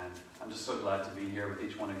just so glad to be here with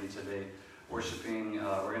each one of you today, worshiping.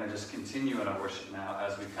 We're going to just continue in our worship now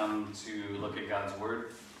as we come to look at God's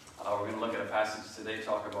Word. We're going to look at a passage today,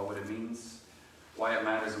 talk about what it means, why it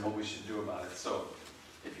matters, and what we should do about it. So,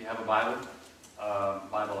 if you have a Bible,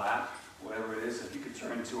 Bible app, whatever it is, if you could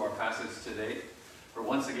turn to our passage today. We're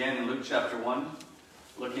once again in Luke chapter 1,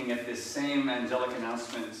 looking at this same angelic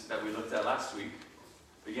announcement that we looked at last week,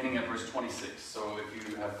 beginning at verse 26. So if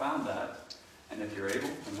you have found that, and if you're able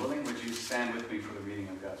and willing, would you stand with me for the reading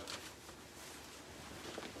of God's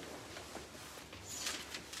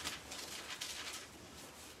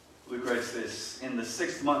Word? Luke writes this, in the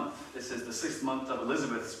 6th month, this is the 6th month of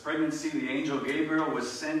Elizabeth's pregnancy, the angel Gabriel was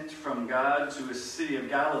sent from God to a city of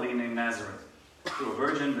Galilee named Nazareth, to a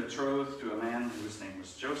virgin betrothed to a man whose name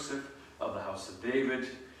was Joseph, of the house of David,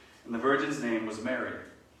 and the virgin's name was Mary.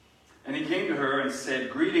 And he came to her and said,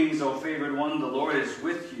 "Greetings, O favored one, the Lord is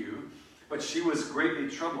with you." But she was greatly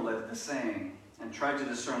troubled at the saying, and tried to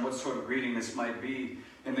discern what sort of greeting this might be.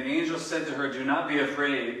 And the angel said to her, "Do not be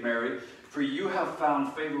afraid, Mary, for you have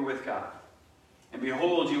found favor with God. And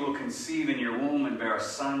behold, you will conceive in your womb and bear a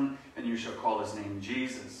son, and you shall call his name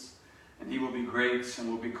Jesus. And he will be great, and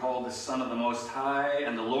will be called the Son of the Most High,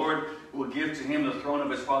 and the Lord will give to him the throne of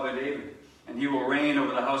his father David. And he will reign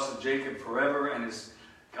over the house of Jacob forever, and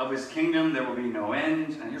of his kingdom there will be no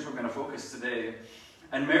end." And here's where we're going to focus today.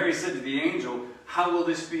 And Mary said to the angel, "How will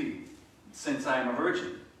this be, since I am a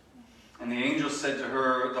virgin?" And the angel said to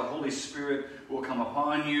her, "The Holy Spirit will come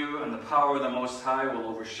upon you, and the power of the Most High will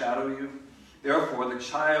overshadow you. Therefore, the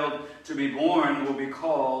child to be born will be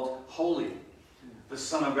called Holy, the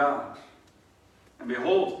Son of God. And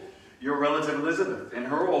behold, your relative Elizabeth, in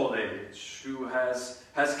her old age, who has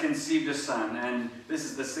conceived a son, and this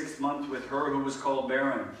is the 6th month with her who was called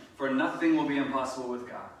barren, for nothing will be impossible with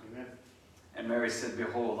God." Amen. And Mary said,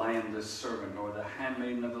 "Behold, I am the servant, or the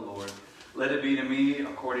handmaiden of the Lord. Let it be to me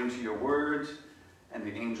according to your word." And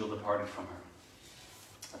the angel departed from her.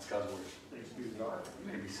 That's God's word. Thanks be to God.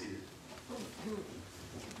 You may be seated.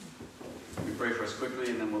 Let me pray for us quickly,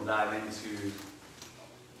 and then we'll dive into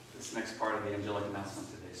this next part of the angelic announcement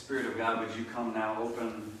today. Spirit of God, would you come now,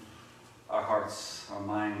 open our hearts, our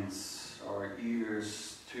minds, our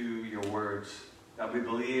ears to your words. God, we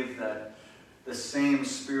believe that the same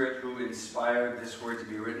Spirit who inspired this word to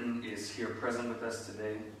be written is here present with us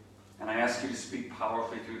today. And I ask you to speak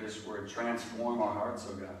powerfully through this word. Transform our hearts,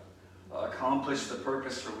 oh God. Accomplish the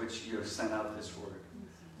purpose for which you have sent out this word.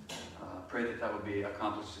 Pray that that would be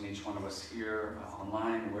accomplished in each one of us here,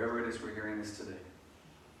 online, wherever it is we're hearing this today.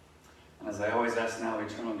 And as I always ask now,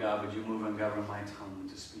 eternal God, would you move and govern my tongue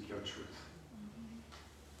to speak your truth?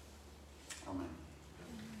 Amen.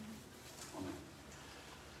 Amen.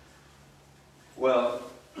 Well,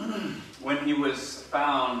 when he was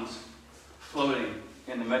found floating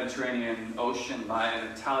in the Mediterranean Ocean by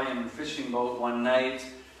an Italian fishing boat one night,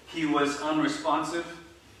 he was unresponsive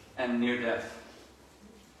and near death.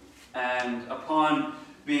 And upon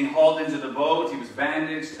being hauled into the boat, he was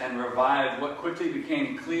bandaged and revived. What quickly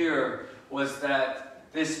became clear was that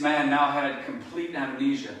this man now had complete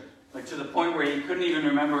amnesia, like to the point where he couldn't even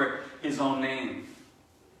remember his own name.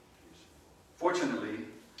 Fortunately,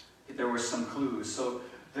 there were some clues. So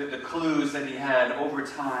the clues that he had over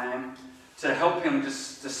time to help him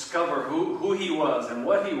just discover who he was and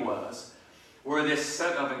what he was were this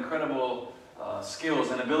set of incredible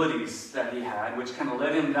skills and abilities that he had, which kind of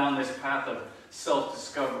led him down this path of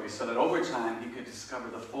self-discovery so that over time he could discover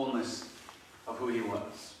the fullness of who he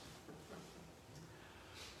was.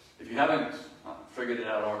 If you haven't figured it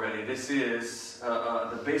out already, this is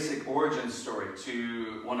the basic origin story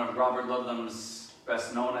to one of Robert Ludlum's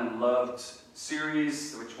best known and loved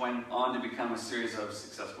series, which went on to become a series of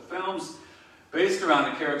successful films based around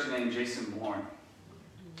a character named Jason Bourne.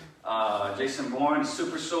 Jason Bourne, a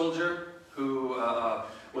super soldier who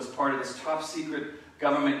was part of this top secret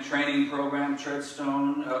government training program,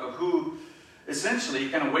 Treadstone, who essentially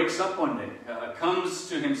kind of wakes up one day, comes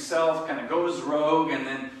to himself, kind of goes rogue, and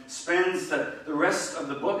then spends the rest of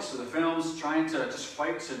the books or the films trying to just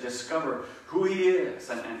fight to discover who he is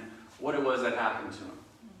and what it was that happened to him.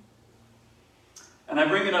 And I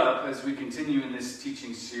bring it up as we continue in this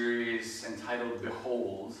teaching series entitled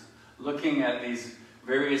Behold, looking at these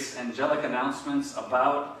various angelic announcements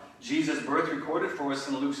about Jesus' birth recorded for us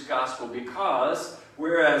in Luke's Gospel, because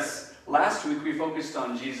whereas last week we focused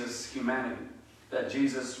on Jesus' humanity, that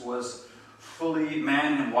Jesus was fully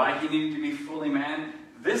man and why he needed to be fully man,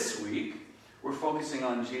 this week we're focusing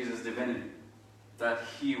on Jesus' divinity, that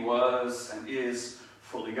he was and is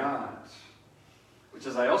fully God. Which,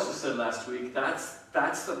 as I also said last week,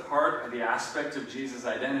 that's the part or the aspect of Jesus'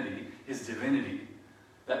 identity, his divinity,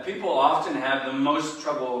 that people often have the most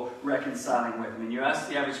trouble reconciling with. I mean, you ask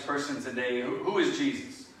the average person today, who is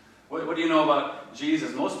Jesus? What do you know about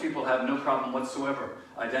Jesus? Most people have no problem whatsoever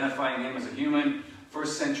identifying him as a human,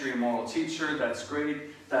 first century moral teacher. That's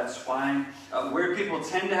great. That's fine. Where people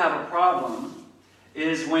tend to have a problem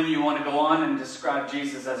is when you want to go on and describe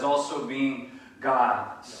Jesus as also being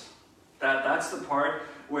God. That's the part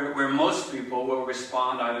where most people will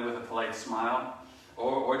respond either with a polite smile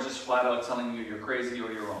or just flat out telling you you're crazy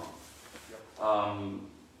or you're wrong.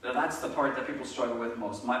 That's the part that people struggle with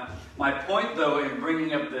most. My point, though, in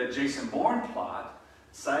bringing up the Jason Bourne plot,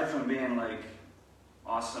 aside from being like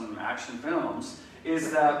awesome action films,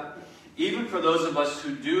 is that even for those of us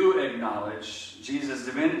who do acknowledge Jesus'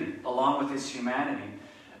 divinity along with his humanity,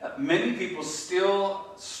 many people still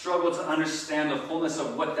struggle to understand the fullness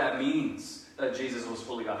of what that means, that Jesus was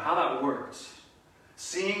fully God, how that worked.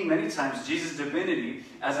 Seeing many times Jesus' divinity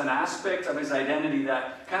as an aspect of his identity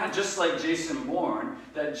that, kind of just like Jason Bourne,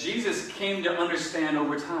 that Jesus came to understand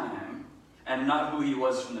over time and not who he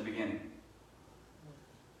was from the beginning.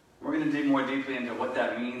 We're going to dig more deeply into what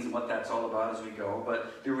that means and what that's all about as we go.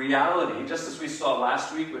 But the reality, just as we saw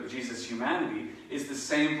last week with Jesus' humanity, is the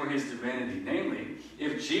same for his divinity. Namely,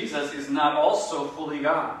 if Jesus is not also fully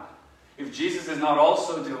God, if Jesus is not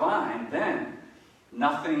also divine, then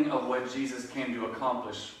nothing of what Jesus came to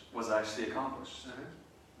accomplish was actually accomplished.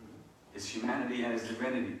 His humanity and his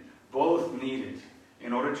divinity both needed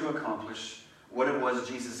in order to accomplish what it was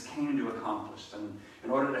Jesus came to accomplish. And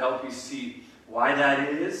in order to help you see why that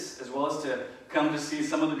is, as well as to come to see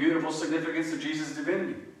some of the beautiful significance of Jesus'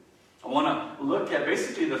 divinity, I want to look at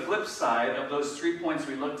basically the flip side of those 3 points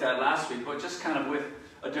we looked at last week, but just kind of with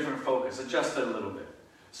a different focus, adjust it a little bit.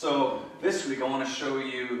 So this week I want to show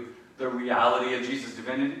you the reality of Jesus'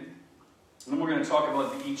 divinity. And then we're going to talk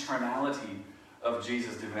about the eternality of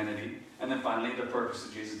Jesus' divinity. And then finally, the purpose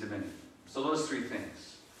of Jesus' divinity. So those 3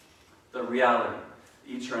 things. The reality,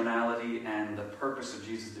 eternality, and the purpose of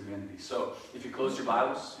Jesus' divinity. So if you close your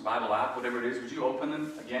Bibles, your Bible app, whatever it is, would you open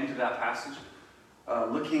them again to that passage?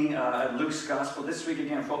 Looking at Luke's Gospel. This week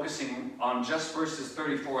again, focusing on just verses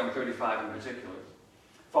 34 and 35 in particular.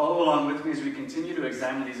 Follow along with me as we continue to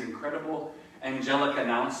examine these incredible angelic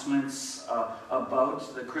announcements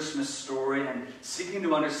about the Christmas story and seeking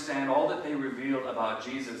to understand all that they revealed about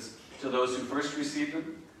Jesus to those who first received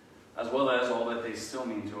him, as well as all that they still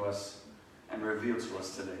mean to us and reveal to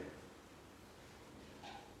us today.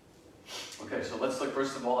 Okay, so let's look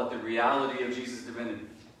first of all at the reality of Jesus' divinity.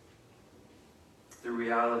 The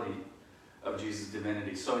reality of Jesus'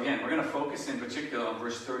 divinity. So again, we're going to focus in particular on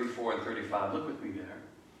verse 34 and 35. Look with me there.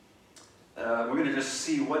 We're going to just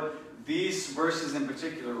see what these verses in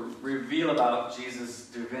particular reveal about Jesus'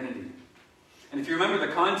 divinity. And if you remember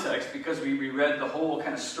the context, because we read the whole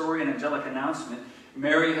kind of story and angelic announcement,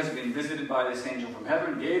 Mary has been visited by this angel from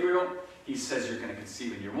heaven, Gabriel. He says you're going to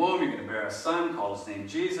conceive in your womb, you're going to bear a son, call his name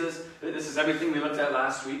Jesus. This is everything we looked at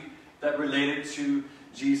last week that related to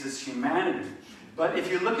Jesus' humanity. But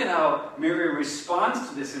if you look at how Mary responds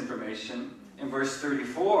to this information in verse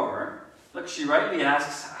 34, look, she rightly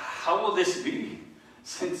asks, how will this be,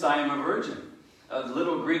 since I am a virgin? The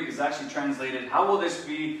little Greek is actually translated, how will this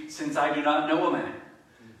be, since I do not know a man?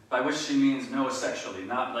 By which she means know sexually,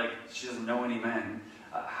 not like she doesn't know any men.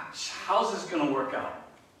 How's this going to work out?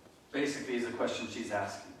 Basically is the question she's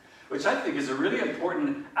asking. Which I think is a really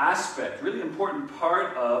important aspect, really important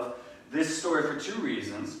part of this story for 2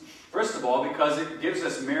 reasons. First of all, because it gives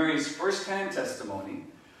us Mary's first-hand testimony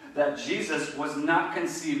that Jesus was not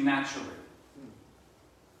conceived naturally.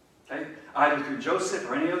 Okay? Either through Joseph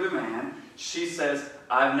or any other man, she says,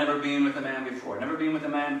 I've never been with a man before, never been with a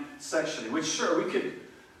man sexually. Which, sure,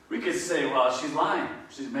 we could say, well, she's lying.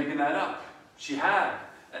 She's making that up. She had.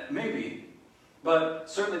 Maybe. But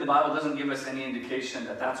certainly the Bible doesn't give us any indication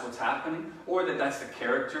that that's what's happening, or that that's the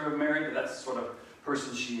character of Mary, that that's the sort of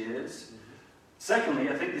person she is. Secondly,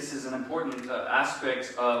 I think this is an important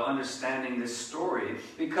aspect of understanding this story,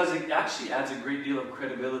 because it actually adds a great deal of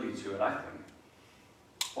credibility to it, I think.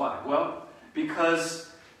 Why? Well,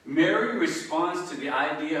 because Mary responds to the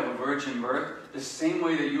idea of a virgin birth the same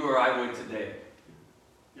way that you or I would today.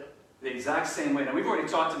 Yep. The exact same way. Now, we've already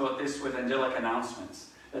talked about this with angelic announcements,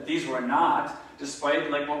 that these were not, despite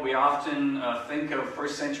like what we often think of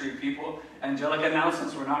first century people, angelic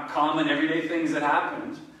announcements were not common, everyday things that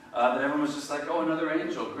happened, that everyone was just like, oh, another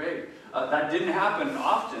angel, great. That didn't happen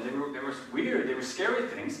often. They were weird, they were scary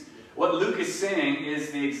things. What Luke is saying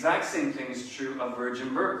is the exact same thing is true of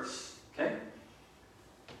virgin births. Okay?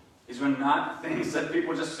 These were not things that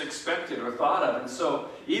people just expected or thought of. And so,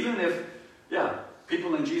 even if,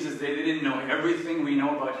 people in Jesus' day, they didn't know everything we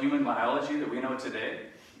know about human biology that we know today,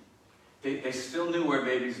 they still knew where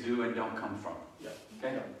babies do and don't come from. Yeah.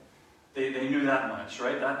 Okay? They knew that much,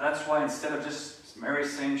 right? That's why instead of just Mary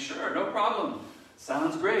saying, sure, no problem,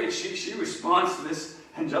 sounds great, she responds to this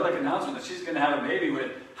angelic announcement that she's going to have a baby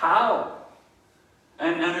with, how?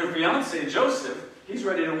 And her fiance, Joseph, he's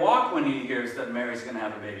ready to walk when he hears that Mary's going to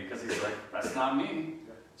have a baby, because he's like, that's not me.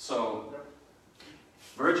 So,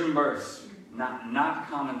 virgin births, not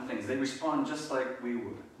common things. They respond just like we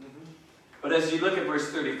would. But as you look at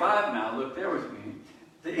verse 35 now, look there with me,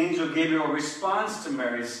 the angel Gabriel responds to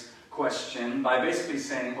Mary's question by basically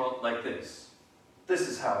saying, well, like this. This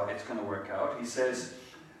is how it's going to work out. He says,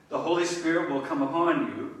 the Holy Spirit will come upon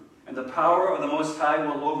you, and the power of the Most High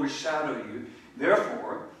will overshadow you.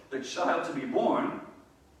 Therefore, the child to be born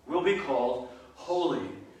will be called Holy,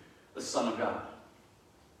 the Son of God.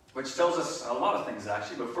 Which tells us a lot of things,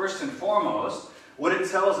 actually. But first and foremost, what it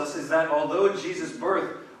tells us is that although Jesus'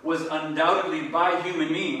 birth was undoubtedly by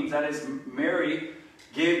human means, that is, Mary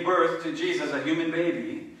gave birth to Jesus, a human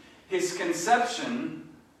baby, his conception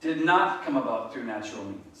did not come about through natural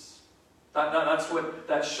means. That's what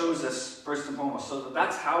that shows us first and foremost. So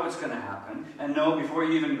that's how it's going to happen. And no, before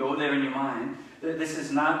you even go there in your mind, this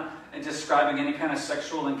is not describing any kind of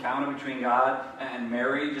sexual encounter between God and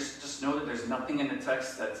Mary. Just know that there's nothing in the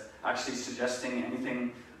text that's actually suggesting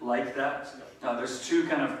anything like that. There's two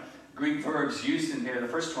kind of Greek verbs used in here. The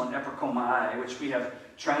first one, epikomai, which we have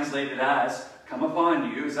translated as come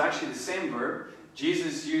upon you, is actually the same verb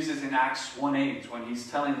Jesus uses in Acts 1:8 when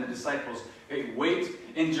he's telling the disciples, hey, wait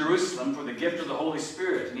in Jerusalem for the gift of the Holy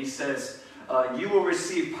Spirit. And he says, you will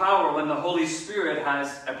receive power when the Holy Spirit has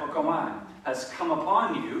epikomai, has come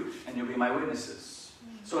upon you, and you'll be my witnesses.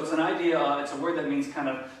 So it's an idea, it's a word that means kind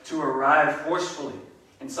of to arrive forcefully,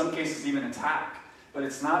 in some cases even attack, but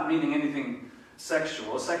it's not meaning anything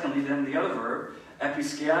sexual. Secondly, then the other verb,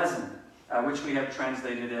 episkiazen, which we have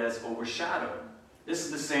translated as overshadow. This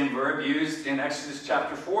is the same verb used in Exodus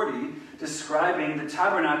chapter 40, describing the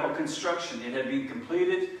tabernacle construction. It had been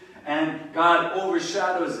completed, and God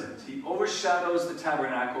overshadows it. He overshadows the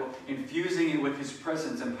tabernacle, infusing it with his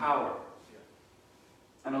presence and power.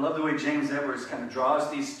 And I love the way James Edwards kind of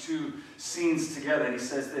draws these two scenes together. He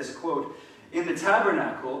says this, quote, in the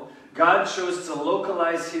tabernacle, God chose to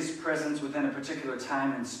localize his presence within a particular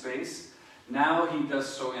time and space. Now he does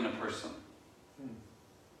so in a person.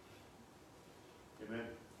 Amen.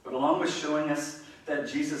 But along with showing us that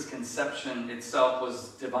Jesus' conception itself was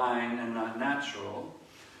divine and not natural,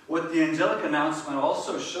 what the angelic announcement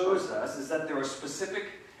also shows us is that there are specific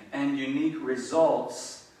and unique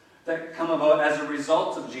results that come about as a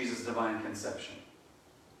result of Jesus' divine conception.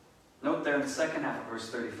 Note there in the second half of verse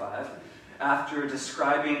 35, after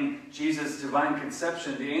describing Jesus' divine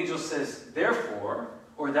conception, the angel says, therefore,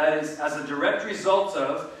 or that is as a direct result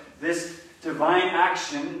of this divine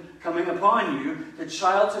action coming upon you, the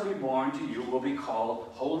child to be born to you will be called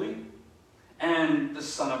Holy and the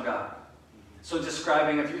Son of God. So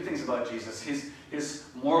describing a few things about Jesus, his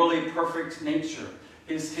morally perfect nature,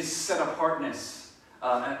 his set-apartness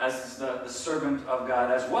as the servant of God,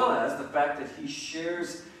 as well as the fact that he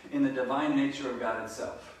shares in the divine nature of God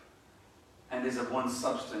itself and is of one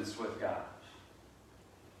substance with God.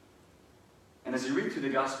 And as you read through the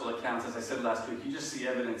gospel accounts, as I said last week, you just see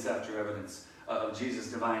evidence after evidence of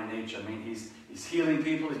Jesus' divine nature. I mean, he's healing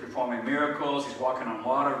people, he's performing miracles, he's walking on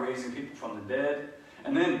water, raising people from the dead.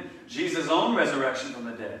 And then Jesus' own resurrection from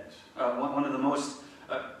the dead. One of the most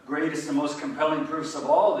greatest and most compelling proofs of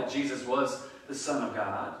all that Jesus was the Son of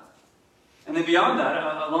God. And then beyond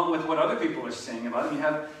that, along with what other people are saying about him, you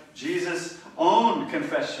have Jesus' own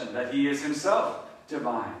confession that he is himself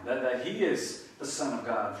divine, that he is the Son of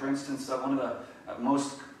God. For instance, one of the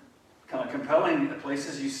most kind of compelling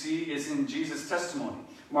places you see is in Jesus' testimony.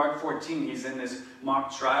 Mark 14, he's in this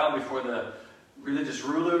mock trial before the religious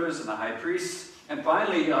rulers and the high priests. And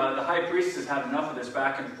finally, the high priest has had enough of this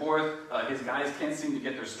back and forth. His guys can't seem to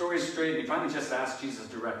get their stories straight. He finally just asks Jesus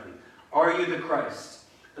directly, are you the Christ,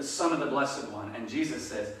 the Son of the Blessed One? And Jesus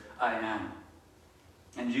says, I am.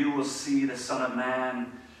 And you will see the Son of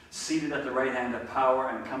Man seated at the right hand of power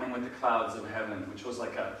and coming with the clouds of heaven, which was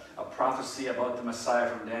like a prophecy about the Messiah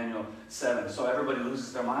from Daniel 7. So everybody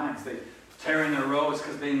loses their minds. They tear in their robes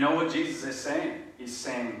because they know what Jesus is saying. He's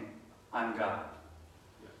saying, I'm God.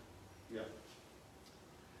 Yeah.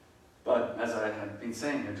 But as I have been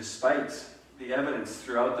saying here, despite the evidence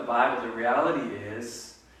throughout the Bible, the reality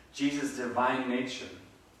is Jesus' divine nature.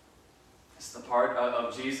 It's the part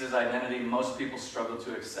of Jesus' identity most people struggle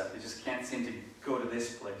to accept. They just can't seem to go to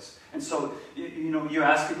this place. And so, you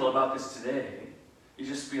ask people about this today, you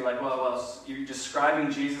just be like, well, you're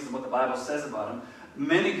describing Jesus and what the Bible says about him,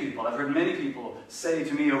 I've heard many people say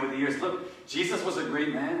to me over the years, look, Jesus was a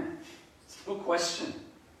great man. There's no question.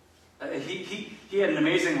 He had an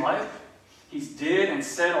amazing life. He did and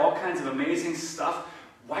said all kinds of amazing stuff.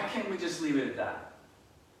 Why can't we just leave it at that?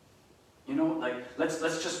 You know, like, let's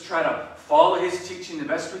just try to follow his teaching the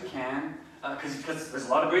best we can, because there's a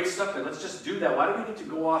lot of great stuff there. Let's just do that. Why do we need to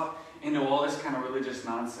go off into all this kind of religious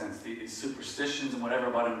nonsense, these superstitions and whatever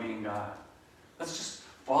about him being God? Let's just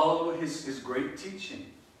follow his great teaching.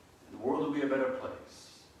 The world will be a better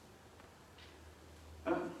place.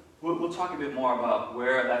 We'll talk a bit more about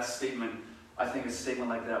where that statement, I think a statement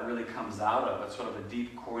like that really comes out of, at sort of a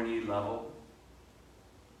deep, corny level.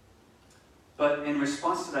 But in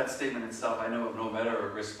response to that statement itself, I know of no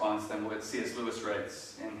better response than what C.S. Lewis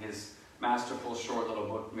writes in his masterful short little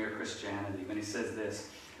book, Mere Christianity, when he says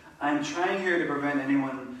this: I'm trying here to prevent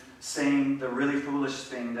anyone saying the really foolish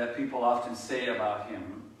thing that people often say about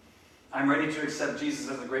him. I'm ready to accept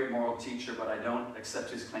Jesus as a great moral teacher, but I don't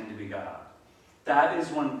accept his claim to be God. That is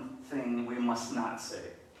one thing we must not say.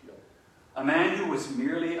 A man who was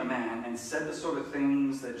merely a man and said the sort of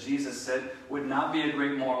things that Jesus said would not be a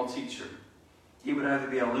great moral teacher. He would either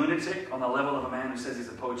be a lunatic on the level of a man who says he's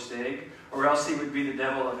a poached egg, or else he would be the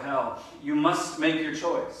devil of hell. You must make your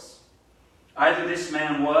choice. Either this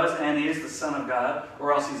man was and is the Son of God,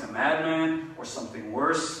 or else he's a madman, or something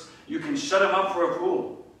worse. You can shut him up for a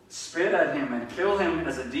fool, spit at him and kill him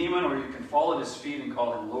as a demon, or you can fall at his feet and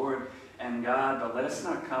call him Lord and God, but let us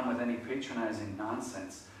not come with any patronizing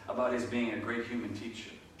nonsense about his being a great human teacher.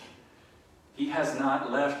 He has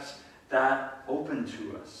not left that open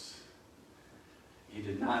to us. He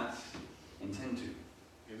did not intend to.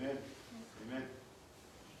 Amen. Amen.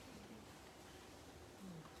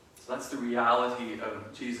 So that's the reality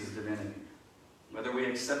of Jesus' divinity. Whether we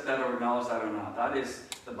accept that or acknowledge that or not, that is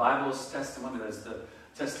the Bible's testimony, that is the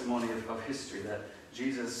testimony of history, that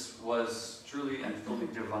Jesus was truly and fully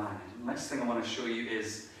divine. The next thing I want to show you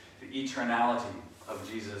is the eternality of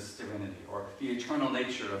Jesus' divinity, or the eternal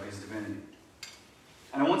nature of his divinity.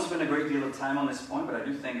 And I won't spend a great deal of time on this point, but I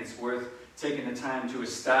do think it's worth taking the time to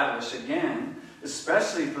establish again,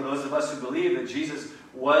 especially for those of us who believe that Jesus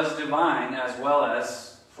was divine as well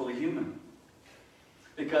as fully human.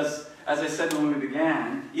 Because, as I said when we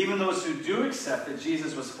began, even those who do accept that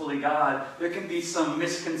Jesus was fully God, there can be some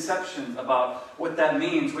misconceptions about what that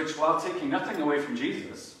means, which, while taking nothing away from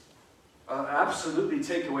Jesus, absolutely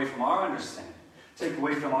take away from our understanding, take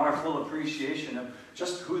away from our full appreciation of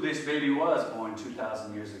just who this baby was born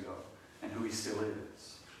 2,000 years ago and who he still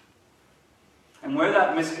is. And where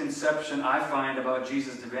that misconception I find about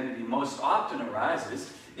Jesus' divinity most often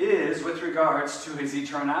arises is with regards to his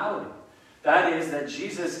eternality. That is, that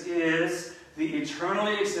Jesus is the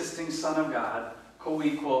eternally existing Son of God,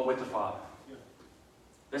 co-equal with the Father. Yeah.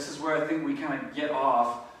 This is where I think we kind of get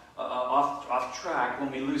off track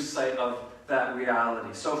when we lose sight of that reality.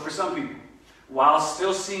 So for some people, while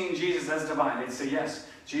still seeing Jesus as divine, they'd say, yes,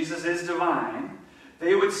 Jesus is divine.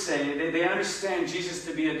 They would say, they understand Jesus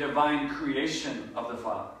to be a divine creation of the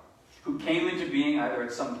Father, who came into being either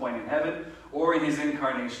at some point in heaven or in his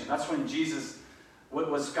incarnation. That's when Jesus, what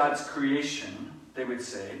was God's creation, they would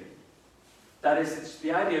say. That is, it's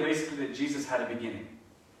the idea basically that Jesus had a beginning.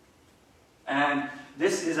 And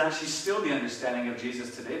this is actually still the understanding of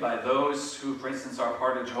Jesus today by those who, for instance, are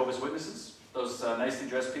part of Jehovah's Witnesses, those nicely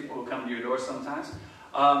dressed people who come to your door sometimes.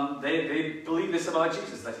 They believe this about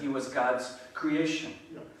Jesus, that he was God's creation.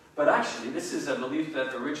 Yeah. But actually, this is a belief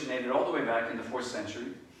that originated all the way back in the 4th century,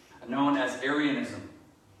 known as Arianism.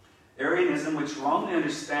 Arianism, which wrongly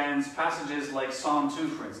understands passages like Psalm 2,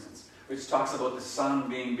 for instance, which talks about the Son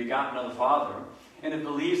being begotten of the Father, and it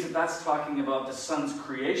believes that that's talking about the Son's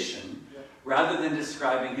creation, yeah, rather than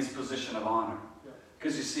describing his position of honor.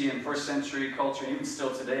 Because you see, in 1st century culture, even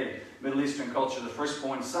still today, Middle Eastern culture, the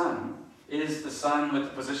firstborn son is the son with the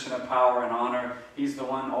position of power and honor. He's the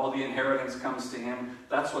one, all the inheritance comes to him.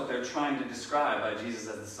 That's what they're trying to describe by Jesus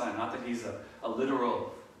as the son, not that he's a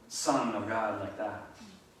literal son of God like that.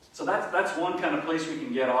 So that's one kind of place we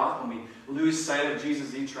can get off when we lose sight of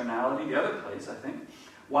Jesus' eternality. The other place, I think,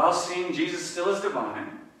 while seeing Jesus still as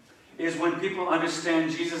divine, is when people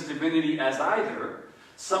understand Jesus' divinity as either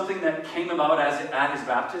something that came about at his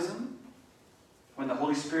baptism, when the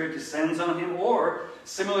Holy Spirit descends on him, or,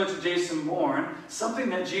 similar to Jason Bourne, something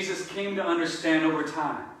that Jesus came to understand over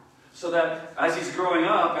time. So that as he's growing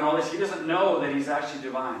up and all this, he doesn't know that he's actually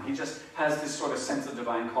divine. He just has this sort of sense of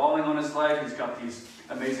divine calling on his life. He's got these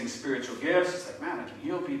amazing spiritual gifts. It's like, man, I can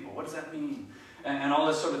heal people. What does that mean? And all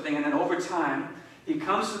this sort of thing. And then over time, he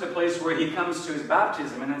comes to the place where he comes to his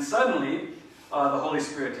baptism. And then suddenly, the Holy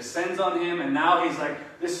Spirit descends on him. And now he's like,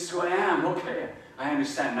 this is who I am. Okay. I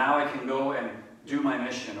understand. Now I can go and do my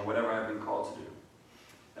mission or whatever I've been called to do.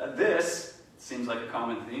 This seems like a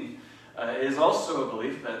common theme. Is also a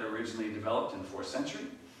belief that originally developed in the 4th century,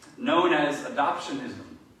 known as adoptionism.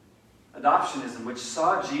 Adoptionism, which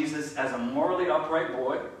saw Jesus as a morally upright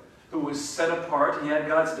boy who was set apart. He had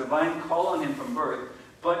God's divine call on him from birth,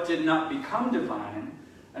 but did not become divine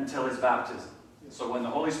until his baptism. So when the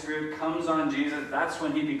Holy Spirit comes on Jesus, that's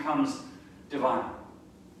when he becomes divine.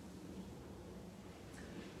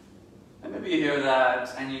 And maybe you hear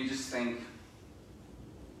that and you just think,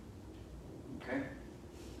 okay,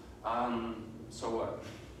 so what?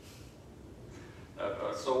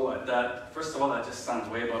 So what? That, first of all, that just sounds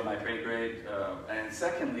way above my pay grade. And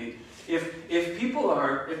secondly, if people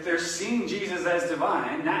are, if they're seeing Jesus as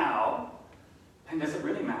divine now, then does it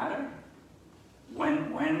really matter?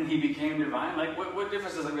 When he became divine? Like, what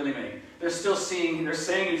difference does it really make? They're still seeing, they're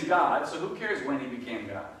saying he's God, so who cares when he became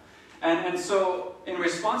God? And so, in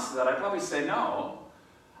response to that, I'd probably say no.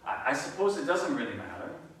 I suppose it doesn't really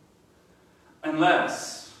matter.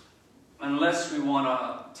 Unless we want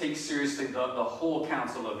to take seriously the whole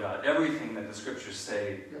counsel of God, everything that the Scriptures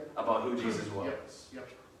say about who Jesus was. Yep.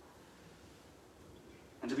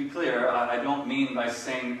 And to be clear, I don't mean by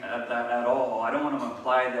saying that at all. I don't want to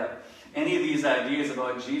imply that any of these ideas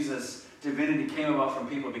about Jesus' divinity came about from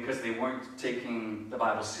people because they weren't taking the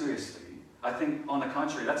Bible seriously. I think, on the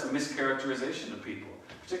contrary, that's a mischaracterization of people,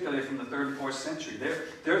 particularly from the 3rd and 4th century.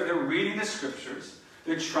 They're reading the Scriptures.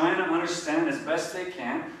 They're trying to understand as best they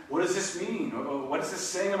can, what does this mean? What is this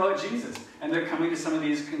saying about Jesus? And they're coming to some of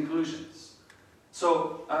these conclusions.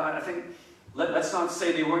 So I think, let's not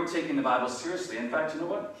say they weren't taking the Bible seriously. In fact, you know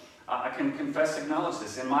what? I can acknowledge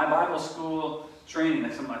this. In my Bible school training, I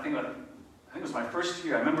think it was my first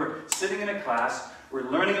year, I remember sitting in a class, we're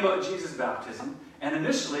learning about Jesus' baptism, and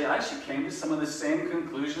initially I actually came to some of the same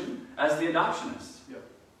conclusion as the adoptionists.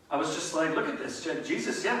 I was just like, look at this.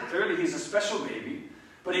 Jesus, clearly he's a special baby,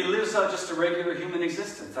 but he lives out just a regular human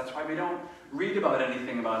existence. That's why we don't read about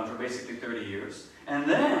anything about him for basically 30 years. And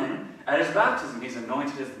then, at his baptism, he's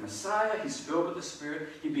anointed as the Messiah, he's filled with the Spirit,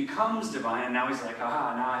 he becomes divine, and now he's like,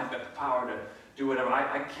 aha, now I've got the power to do whatever.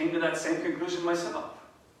 I came to that same conclusion myself.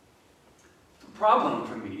 The problem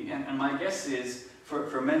for me, and my guess is,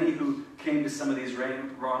 for many who came to some of these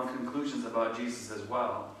wrong conclusions about Jesus as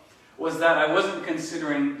well, was that I wasn't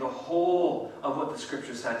considering the whole of what the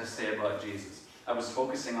Scriptures had to say about Jesus. I was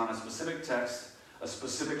focusing on a specific text, a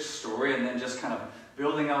specific story, and then just kind of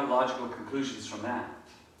building out logical conclusions from that.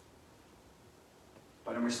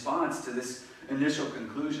 But in response to this initial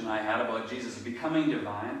conclusion I had about Jesus becoming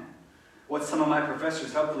divine, what some of my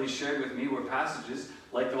professors helpfully shared with me were passages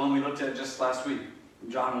like the one we looked at just last week,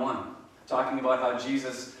 John 1, talking about how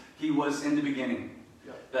Jesus, he was in the beginning.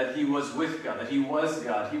 That he was with God, that he was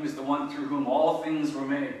God. He was the one through whom all things were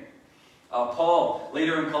made. Paul,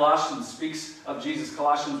 later in Colossians, speaks of Jesus.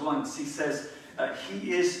 Colossians 1, he says,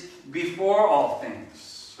 he is before all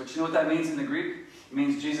things. But you know what that means in the Greek? It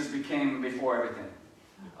means Jesus became before everything.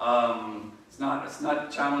 It's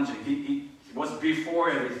not challenging. He was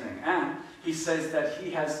before everything. And he says that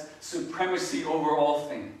he has supremacy over all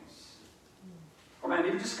things. Or man,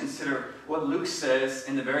 even just consider what Luke says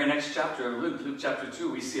in the very next chapter of Luke chapter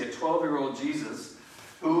 2. We see a 12-year-old Jesus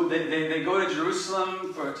who they go to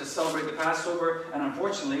Jerusalem to celebrate the Passover, and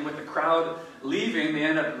unfortunately, with the crowd leaving, they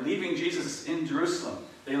end up leaving Jesus in Jerusalem.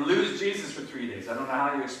 They lose Jesus for 3 days. I don't know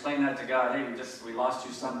how you explain that to God. Hey, we lost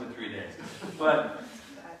your son for 3 days. But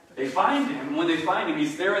they find him, and when they find him,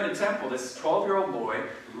 he's there in the temple, this 12-year-old boy,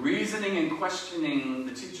 reasoning and questioning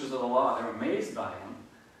the teachers of the law. They're amazed by him.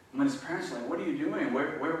 And when his parents are like, what are you doing?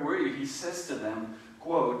 Where were you? He says to them,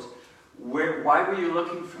 quote, why were you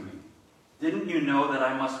looking for me? Didn't you know that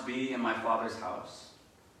I must be in my Father's house?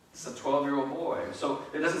 It's a 12-year-old boy. So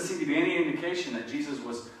there doesn't seem to be any indication that Jesus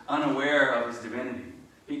was unaware of his divinity.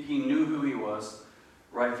 He knew who he was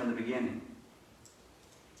right from the beginning.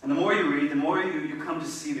 And the more you read, the more you come to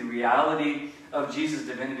see the reality of Jesus'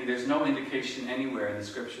 divinity. There's no indication anywhere in the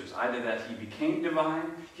Scriptures, either that he became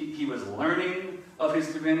divine, he was learning of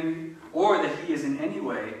his divinity, or that he is in any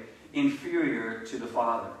way inferior to the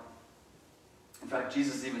Father. In fact,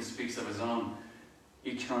 Jesus even speaks of his own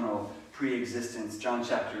eternal pre-existence. John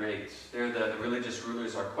chapter 8. There the religious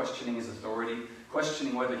rulers are questioning his authority,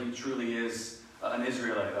 questioning whether he truly is an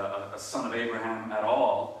Israelite, a son of Abraham at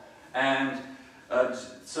all. And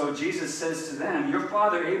so Jesus says to them, your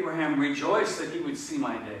father Abraham rejoiced that he would see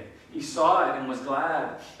my day. He saw it and was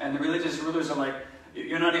glad. And the religious rulers are like,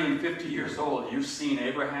 you're not even 50 years old. You've seen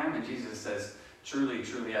Abraham? And Jesus says, truly,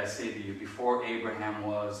 truly, I say to you, before Abraham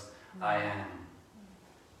was, I am.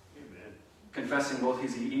 Amen. confessing both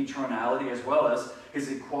his eternality as well as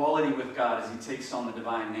his equality with God as he takes on the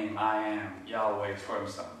divine name, I am, Yahweh, for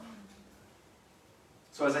himself.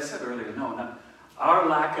 So as I said earlier, our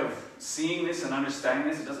lack of seeing this and understanding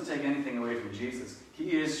this, it doesn't take anything away from Jesus.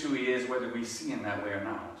 He is who he is, whether we see him that way or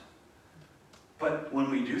not. But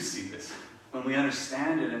when we do see this, when we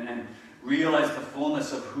understand it and realize the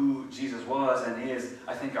fullness of who Jesus was and is,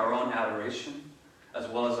 I think our own adoration, as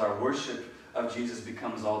well as our worship of Jesus,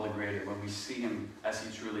 becomes all the greater when we see him as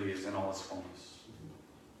he truly is in all his fullness.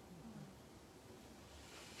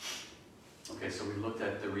 Okay, so we looked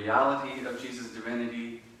at the reality of Jesus'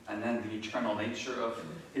 divinity, and then the eternal nature of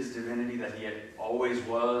his divinity, that he always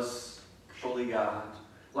was fully God.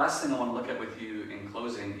 Last thing I want to look at with you in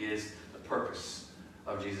closing is the purpose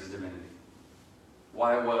of Jesus' divinity.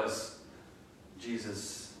 Why was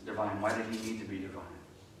Jesus divine? Why did he need to be divine?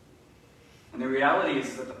 And the reality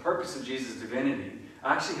is that the purpose of Jesus' divinity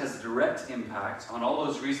actually has a direct impact on all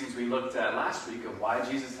those reasons we looked at last week of why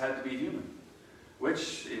Jesus had to be human.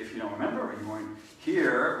 Which, if you don't remember, or you weren't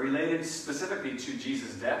here, related specifically to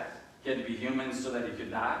Jesus' death. He had to be human so that he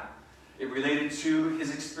could die. It related to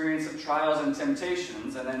his experience of trials and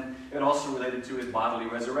temptations, and then it also related to his bodily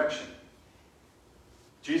resurrection.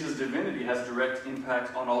 Jesus' divinity has direct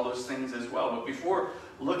impact on all those things as well. But before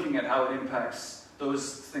looking at how it impacts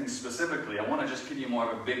those things specifically, I want to just give you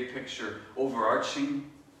more of a big picture,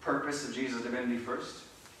 overarching purpose of Jesus' divinity first.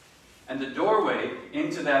 And the doorway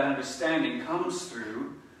into that understanding comes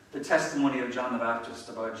through the testimony of John the Baptist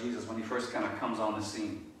about Jesus when he first kind of comes on the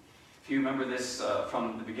scene. If you remember this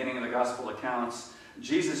from the beginning of the gospel accounts,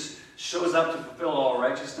 Jesus shows up to fulfill all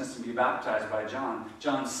righteousness and be baptized by John.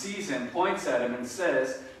 John sees him, points at him, and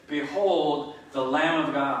says, "Behold, the Lamb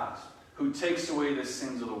of God, who takes away the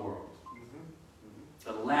sins of the world."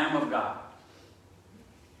 The Lamb of God.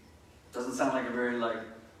 Doesn't sound like a very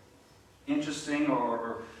interesting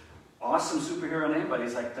or awesome superhero name, but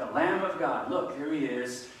he's like the Lamb of God. Look, here he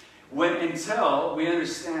is. Until we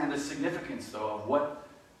understand the significance, though, of what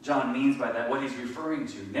John means by that, what he's referring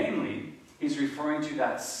to. Namely, he's referring to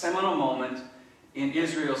that seminal moment in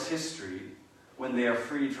Israel's history when they are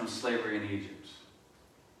freed from slavery in Egypt.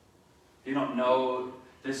 If you don't know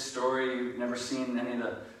this story, you've never seen any of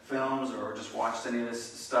the films or just watched any of this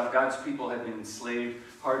stuff, God's people had been enslaved,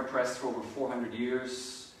 hard-pressed for over 400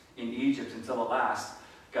 years in Egypt until at last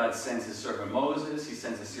God sends his servant Moses, he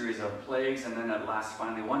sends a series of plagues, and then at last,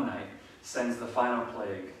 finally one night, sends the final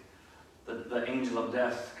plague. The angel of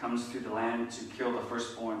death comes through the land to kill the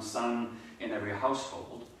firstborn son in every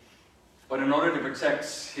household. But in order to protect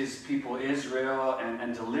his people Israel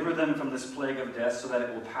and deliver them from this plague of death so that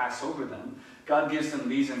it will pass over them, God gives them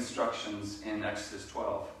these instructions in Exodus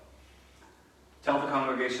 12. Tell the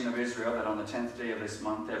congregation of Israel that on the 10th day of this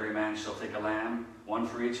month, every man shall take a lamb, one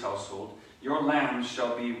for each household. Your lamb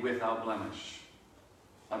shall be without blemish,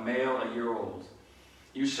 a male a year old.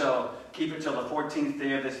 You shall keep it till the 14th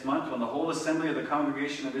day of this month, when the whole assembly of the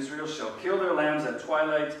congregation of Israel shall kill their lambs at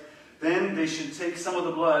twilight. Then they should take some of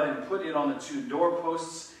the blood and put it on the two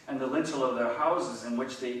doorposts and the lintel of their houses in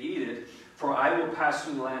which they eat it. For I will pass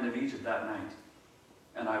through the land of Egypt that night.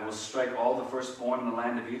 And I will strike all the firstborn in the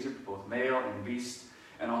land of Egypt, both male and beast.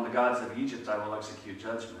 And on the gods of Egypt I will execute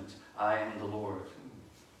judgment. I am the Lord.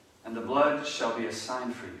 And the blood shall be a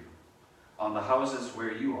sign for you on the houses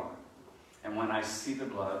where you are. And when I see the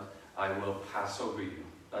blood, I will pass over you.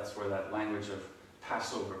 That's where that language of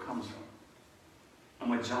Passover comes from. And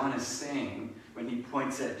what John is saying when he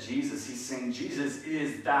points at Jesus, he's saying Jesus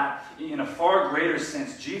is that, in a far greater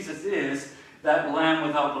sense, Jesus is that lamb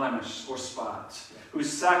without blemish or spot, whose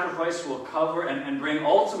sacrifice will cover and bring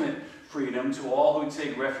ultimate freedom to all who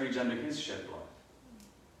take refuge under his shed blood.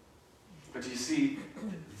 But you see,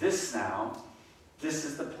 this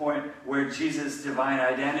is the point where Jesus' divine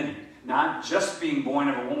identity, not just being born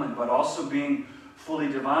of a woman, but also being fully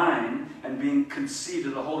divine and being conceived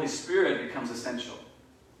of the Holy Spirit, becomes essential.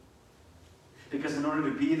 Because in order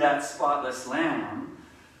to be that spotless lamb,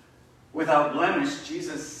 without blemish,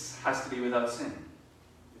 Jesus has to be without sin.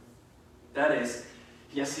 That is,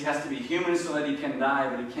 yes, he has to be human so that he can die,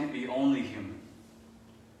 but he can't be only human.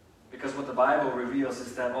 Because what the Bible reveals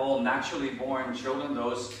is that all naturally born children,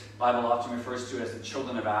 those the Bible often refers to as the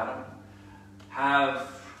children of Adam,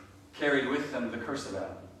 have carried with them the curse of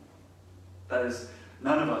Adam. That is,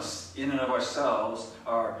 none of us, in and of ourselves,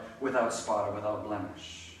 are without spot or without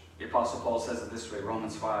blemish. The Apostle Paul says it this way,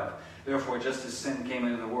 Romans 5. Therefore, just as sin came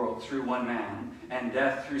into the world through one man, and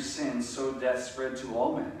death through sin, so death spread to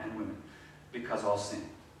all men and women, because all sinned.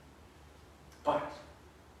 But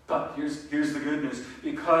But here's the good news.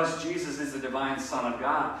 Because Jesus is the divine Son of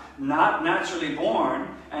God, not naturally born,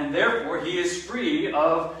 and therefore he is free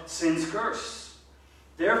of sin's curse.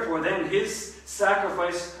 Therefore, then, his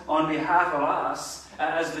sacrifice on behalf of us,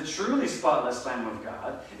 as the truly spotless Lamb of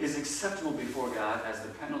God, is acceptable before God as the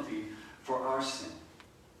penalty for our sin.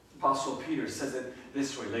 Apostle Peter says it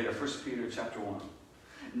this way later, 1 Peter chapter 1.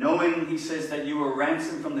 Knowing, he says, that you were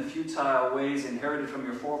ransomed from the futile ways inherited from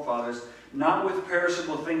your forefathers, not with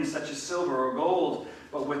perishable things such as silver or gold,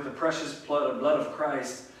 but with the precious blood of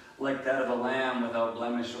Christ, like that of a lamb without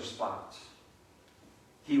blemish or spot.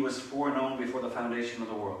 He was foreknown before the foundation of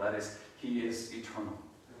the world. That is, he is eternal.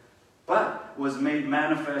 But was made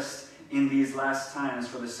manifest in these last times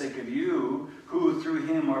for the sake of you, who through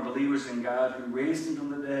him are believers in God, who raised him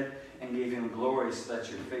from the dead and gave him glory, so that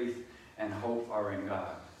your faith and hope are in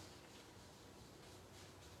God.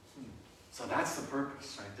 So that's the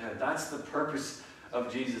purpose right there. That's the purpose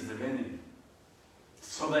of Jesus' divinity.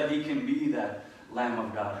 So that he can be that Lamb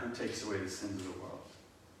of God who takes away the sins of the world.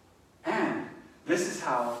 And this is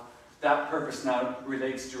how that purpose now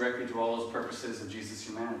relates directly to all those purposes of Jesus'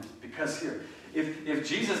 humanity. Because here, if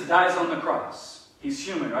Jesus dies on the cross, he's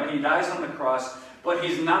human, right? He dies on the cross, but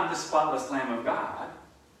he's not the spotless Lamb of God,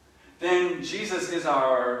 then Jesus is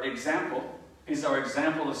our example. He's our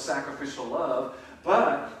example of sacrificial love,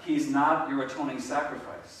 but he's not your atoning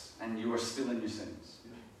sacrifice, and you are still in your sins.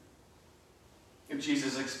 If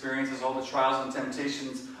Jesus experiences all the trials and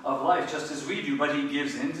temptations of life, just as we do, but he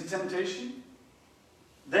gives in to temptation,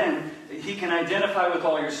 then he can identify with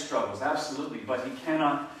all your struggles, absolutely, but he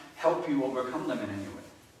cannot help you overcome them in any way.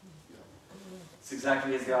 It's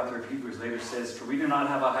exactly as the author of Hebrews later says, for we do not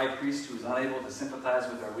have a high priest who is unable to sympathize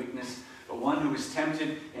with our weakness, but one who is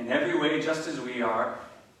tempted in every way just as we are,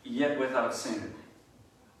 yet without sin.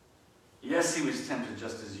 Yes, he was tempted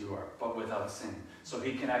just as you are, but without sin. So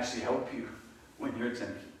he can actually help you when you're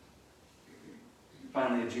tempted.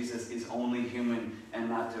 Finally, if Jesus is only human and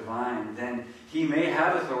not divine, then he may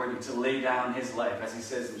have authority to lay down his life, as he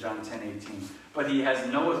says in John 10:18. But he has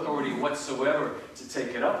no authority whatsoever to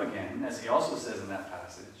take it up again, as he also says in that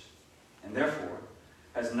passage. And therefore,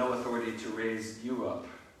 has no authority to raise you up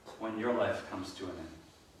when your life comes to an end.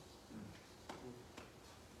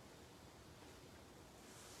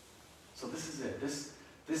 So this is it.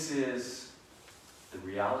 This is the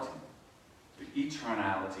reality, the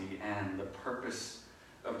eternality, and the purpose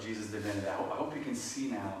of Jesus' divinity. I hope you can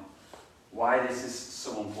see now why this is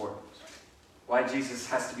so important. Why Jesus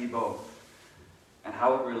has to be both. And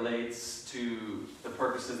how it relates to the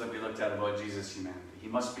purposes that we looked at about Jesus' humanity. He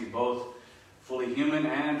must be both fully human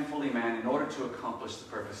and fully man in order to accomplish the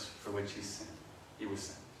purpose for which he was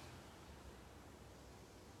sent.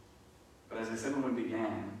 But as I said when we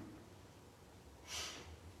began,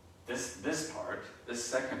 this part, this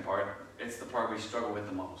second part, it's the part we struggle with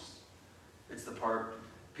the most. It's the part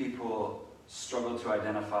people struggle to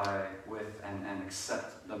identify with and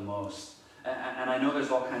accept the most. And I know there's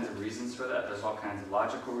all kinds of reasons for that. There's all kinds of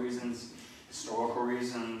logical reasons, historical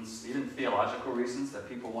reasons, even theological reasons that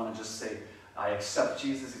people want to just say, I accept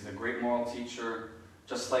Jesus, he's a great moral teacher,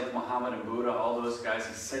 just like Muhammad and Buddha, all those guys,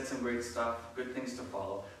 he said some great stuff, good things to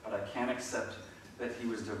follow, but I can't accept that he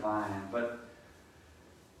was divine. But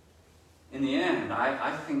in the end,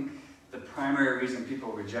 I think the primary reason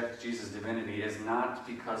people reject Jesus' divinity is not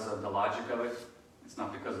because of the logic of it, it's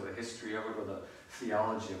not because of the history of it or the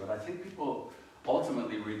theology of it. I think people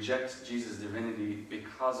ultimately reject Jesus' divinity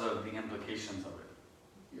because of the implications of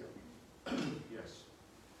it. Yeah. Yes.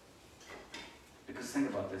 Because think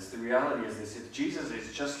about this. The reality is this. If Jesus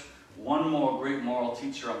is just one more great moral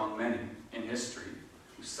teacher among many in history,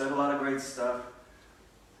 who said a lot of great stuff,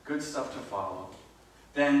 good stuff to follow,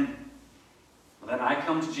 then I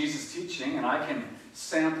come to Jesus' teaching and I can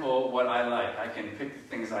sample what I like. I can pick the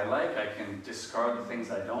things I like. I can discard the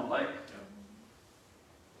things I don't like.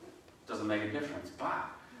 Doesn't make a difference. But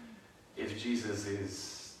if Jesus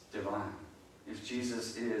is divine, if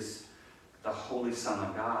Jesus is the Holy Son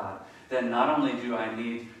of God, then not only do I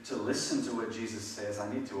need to listen to what Jesus says,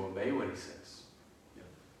 I need to obey what he says.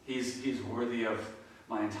 He's worthy of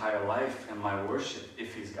my entire life and my worship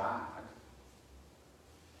if he's God.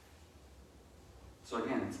 So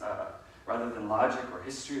again, it's, rather than logic or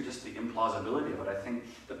history or just the implausibility of it, I think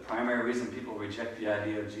the primary reason people reject the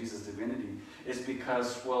idea of Jesus' divinity is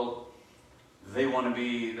because, well, they want to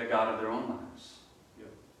be the God of their own lives. Yeah.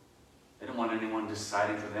 They don't want anyone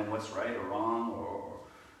deciding for them what's right or wrong, or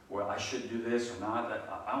well, I should do this or not.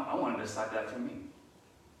 I want to decide that for me.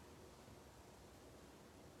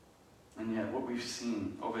 And yet what we've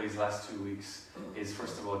seen over these last 2 weeks is,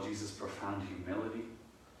 first of all, Jesus' profound humility.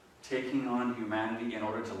 taking on humanity in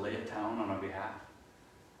order to lay it down on our behalf,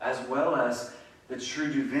 as well as the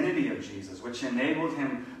true divinity of Jesus, which enabled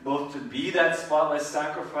him both to be that spotless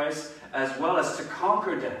sacrifice as well as to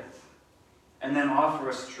conquer death, and then offer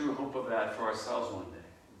us true hope of that for ourselves one day.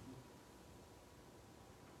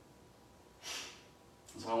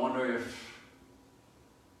 So I wonder if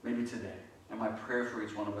maybe today, and my prayer for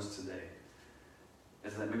each one of us today,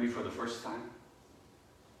 is that maybe for the first time,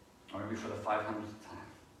 or maybe for the 500th time,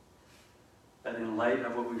 that in light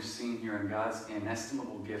of what we've seen here in God's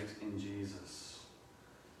inestimable gift in Jesus,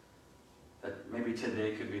 that maybe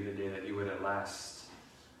today could be the day that you would at last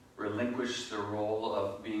relinquish the role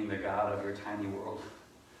of being the God of your tiny world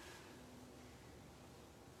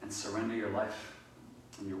and surrender your life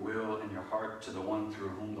and your will and your heart to the one through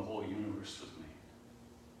whom the whole universe was made.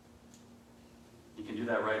 You can do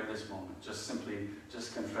that right this moment. Just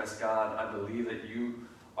confess, God, I believe that you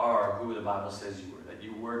are who the Bible says you were, that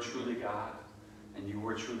you were truly God and you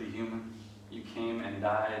were truly human. You came and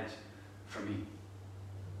died for me.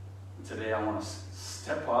 And today I want to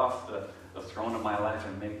step off the throne of my life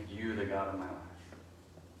and make you the God of my life.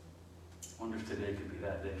 I wonder if today could be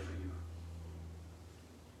that day for you.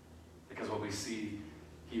 Because what we see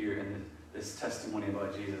here in this testimony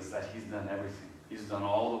about Jesus is that he's done everything. He's done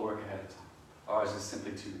all the work ahead of time. Ours is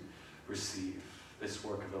simply to receive this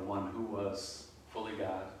work of the one who was fully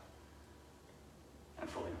God and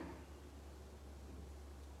fully man.